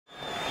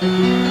Thank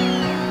you.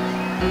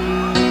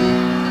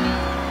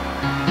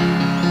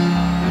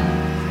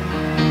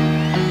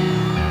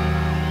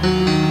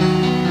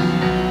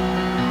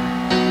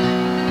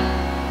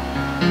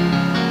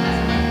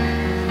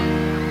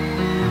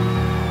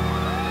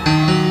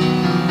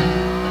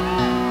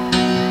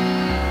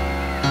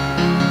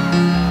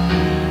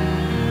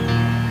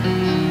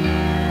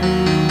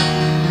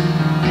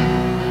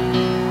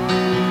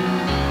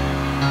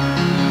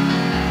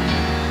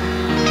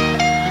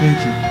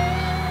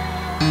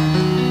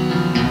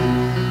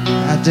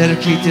 I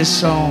dedicate this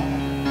song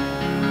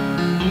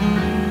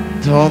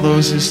to all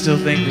those who still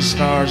think the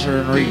stars are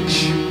in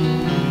reach.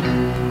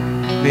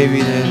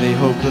 Maybe they're the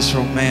hopeless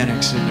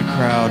romantics in the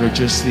crowd, or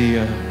just the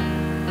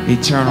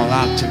eternal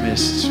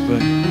optimists, but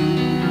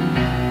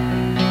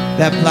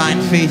that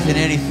blind faith in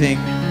anything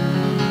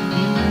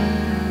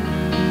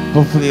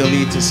hopefully will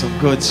lead to some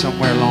good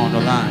somewhere along the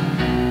line.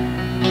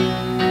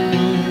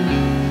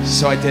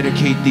 So I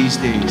dedicate these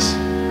days.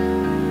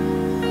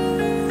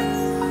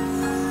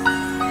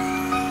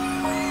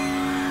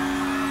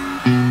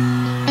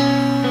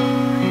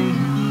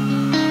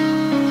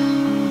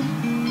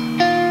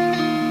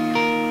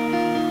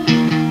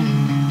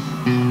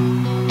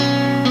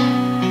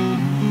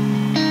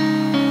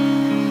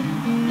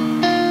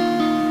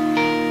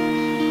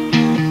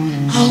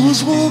 I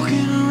was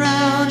walking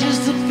around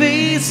just a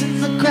face in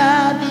the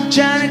crowd,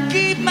 trying to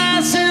keep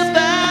myself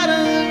out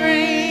of the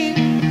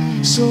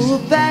rain. So a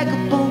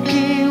vagabond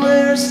came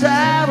wearing a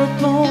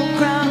styrofoam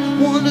crown,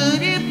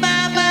 wondered if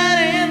I might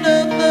end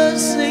up the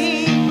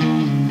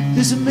same.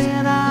 There's a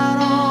man out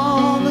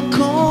on the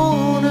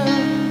corner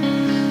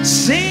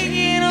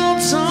singing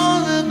old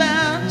songs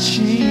about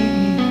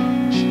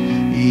change.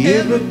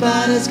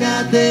 Everybody's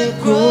got their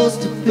cross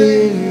to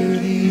bear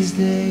these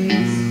days.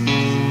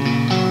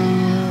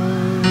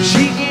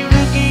 She came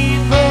looking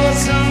for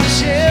some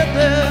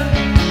shelter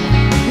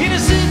in a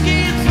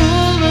suitcase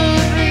full of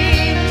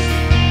dreams,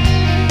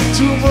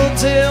 to a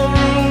motel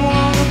room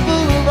on the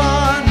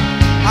boulevard.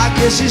 I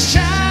guess she's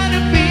trying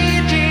to be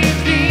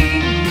James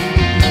Dean.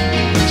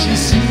 She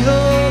sees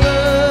all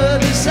the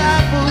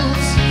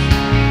disciples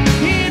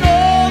in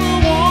all the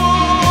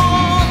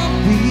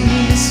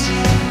wannabes.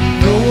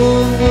 No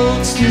one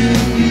wants to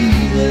be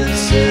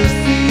themselves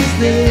these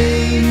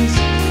days.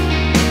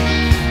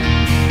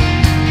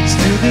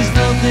 There's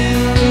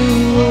nothing to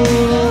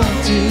hold on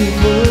to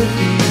but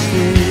these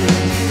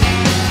days.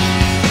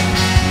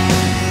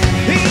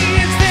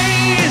 These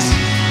days,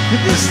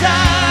 the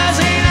stars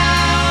ain't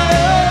out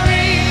of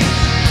reach.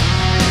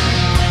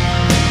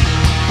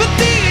 But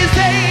these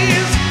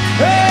days,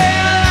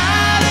 they're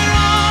lighting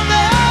on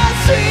the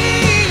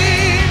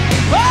street.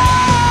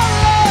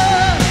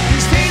 Oh,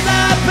 these days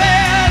are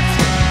past,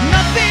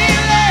 nothing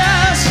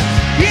less.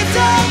 It's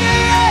all the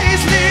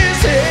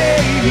ageless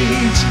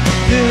age.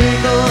 There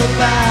ain't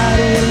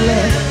nobody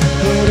left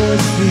but us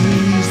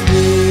these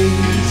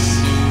days.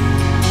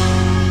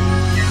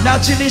 Now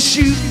tennis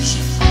shoes,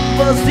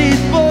 busted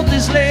both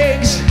his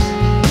legs,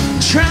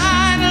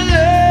 trying to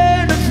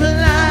learn to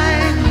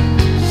fly.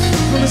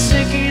 From a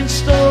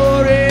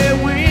second-story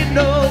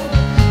window,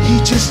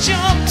 he just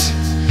jumped,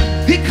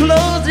 he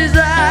closed his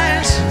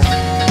eyes.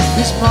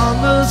 His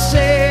mama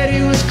said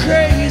he was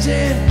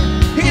crazy.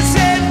 He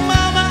said,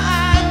 "Mama,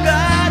 I've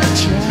gotta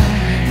try."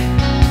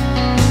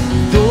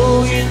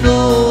 Though you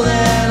know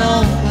that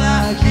all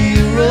my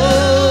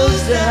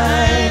heroes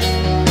died,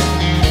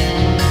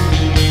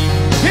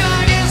 and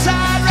I guess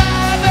I'd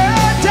rather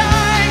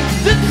die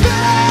than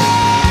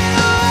fade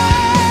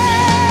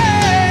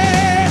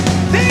away.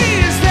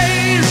 These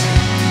days,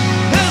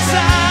 the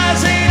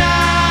stars ain't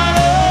out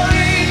of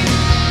reach.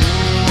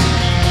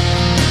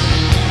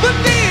 But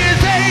these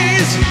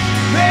days,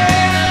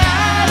 they're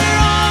lighter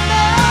on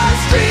the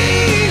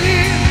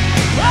street.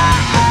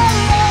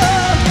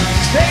 Oh,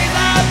 stay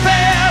like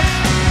that.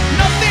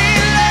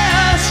 Nothing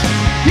less.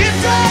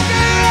 It's all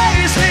the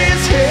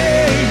raceless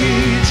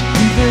age.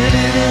 Even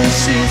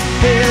innocence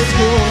has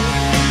gone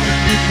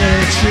in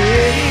that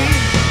train.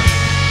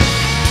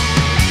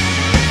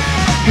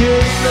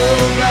 There's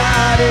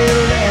nobody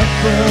left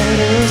but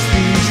us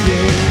these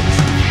days.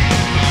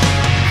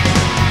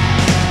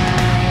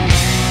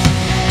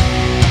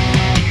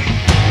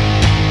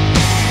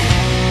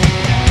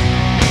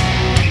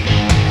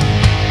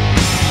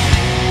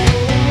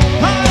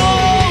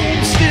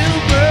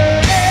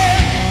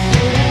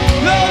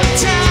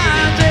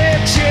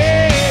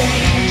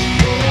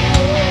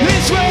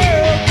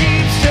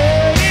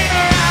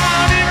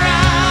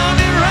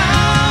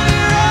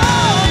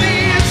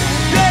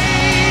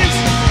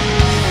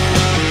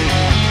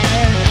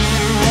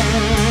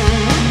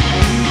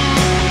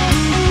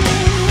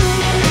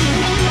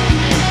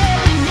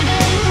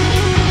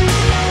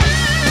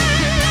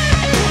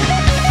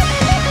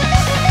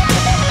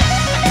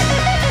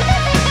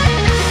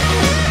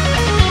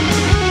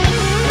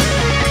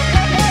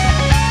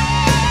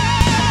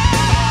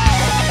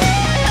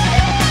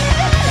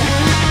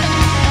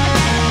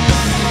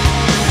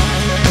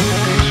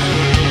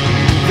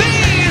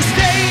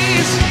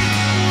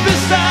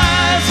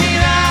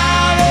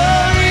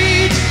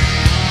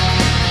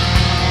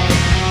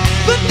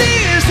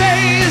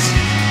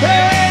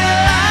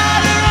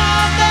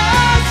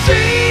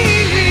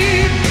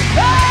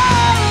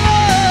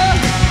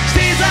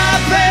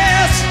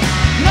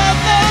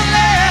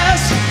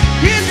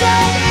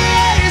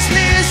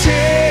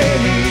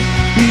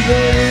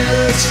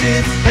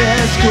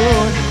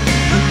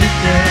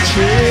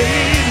 trade.